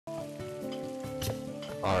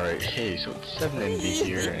Alright, hey, so it's 7NB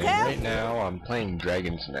here, and right now I'm playing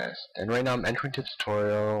Dragon's Nest. And right now I'm entering the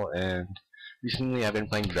tutorial, and recently I've been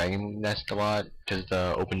playing Dragon's Nest a lot, because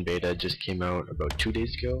the open beta just came out about 2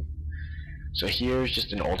 days ago. So here's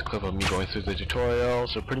just an old clip of me going through the tutorial,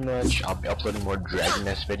 so pretty much I'll be uploading more Dragon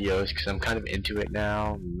Nest videos, because I'm kind of into it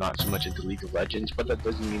now, not so much into League of Legends, but that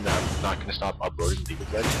doesn't mean that I'm not going to stop uploading League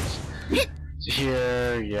of Legends. So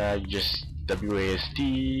here, yeah, you just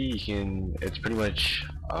WASD, it's pretty much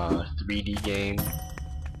a 3D game,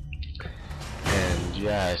 and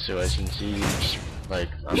yeah, so as you can see,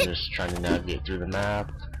 I'm just trying to navigate through the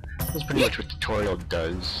map. That's pretty much what the tutorial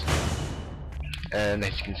does. And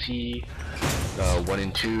as you can see, 1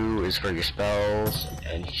 and 2 is for your spells,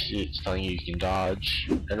 and it's telling you can dodge.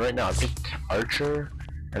 And right now I picked Archer,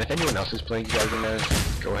 and if anyone else is playing Dragon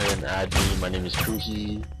Nest, go ahead and add me. My name is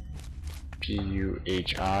Puhi,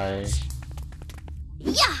 P-U-H-I.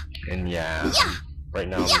 Yeah. And yeah, right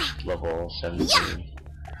now I'm just level 17.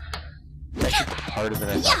 It's actually harder than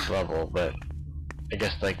I thought to level, but I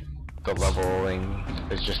guess the leveling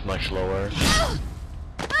is just much lower.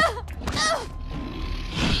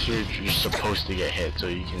 You're supposed to get hit so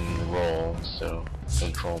you can roll, so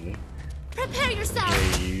control me. Prepare yourself.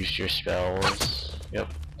 Here you use your spells. Yep,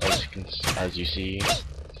 as you see.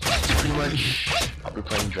 Pretty much, I'll be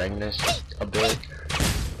playing Dragon Nest a bit.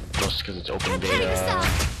 Just because it's open beta,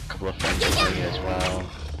 a couple of friends are playing it as well.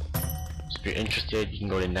 So if you're interested, you can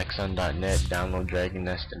go to nexon.net, download Dragon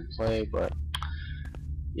Nest and play, but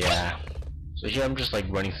yeah. So here I'm just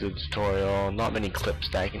running through the tutorial, not many clips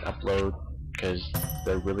that I can upload because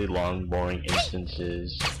they're really long, boring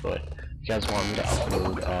instances, but if you guys want me to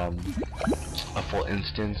upload a full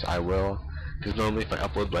instance, I will, because normally if I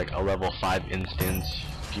upload a level 5 instance,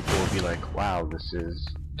 people will be like, wow, this is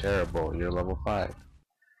terrible, you're level 5.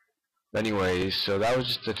 Anyways, so that was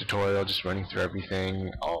just the tutorial, just running through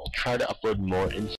everything. I'll try to upload more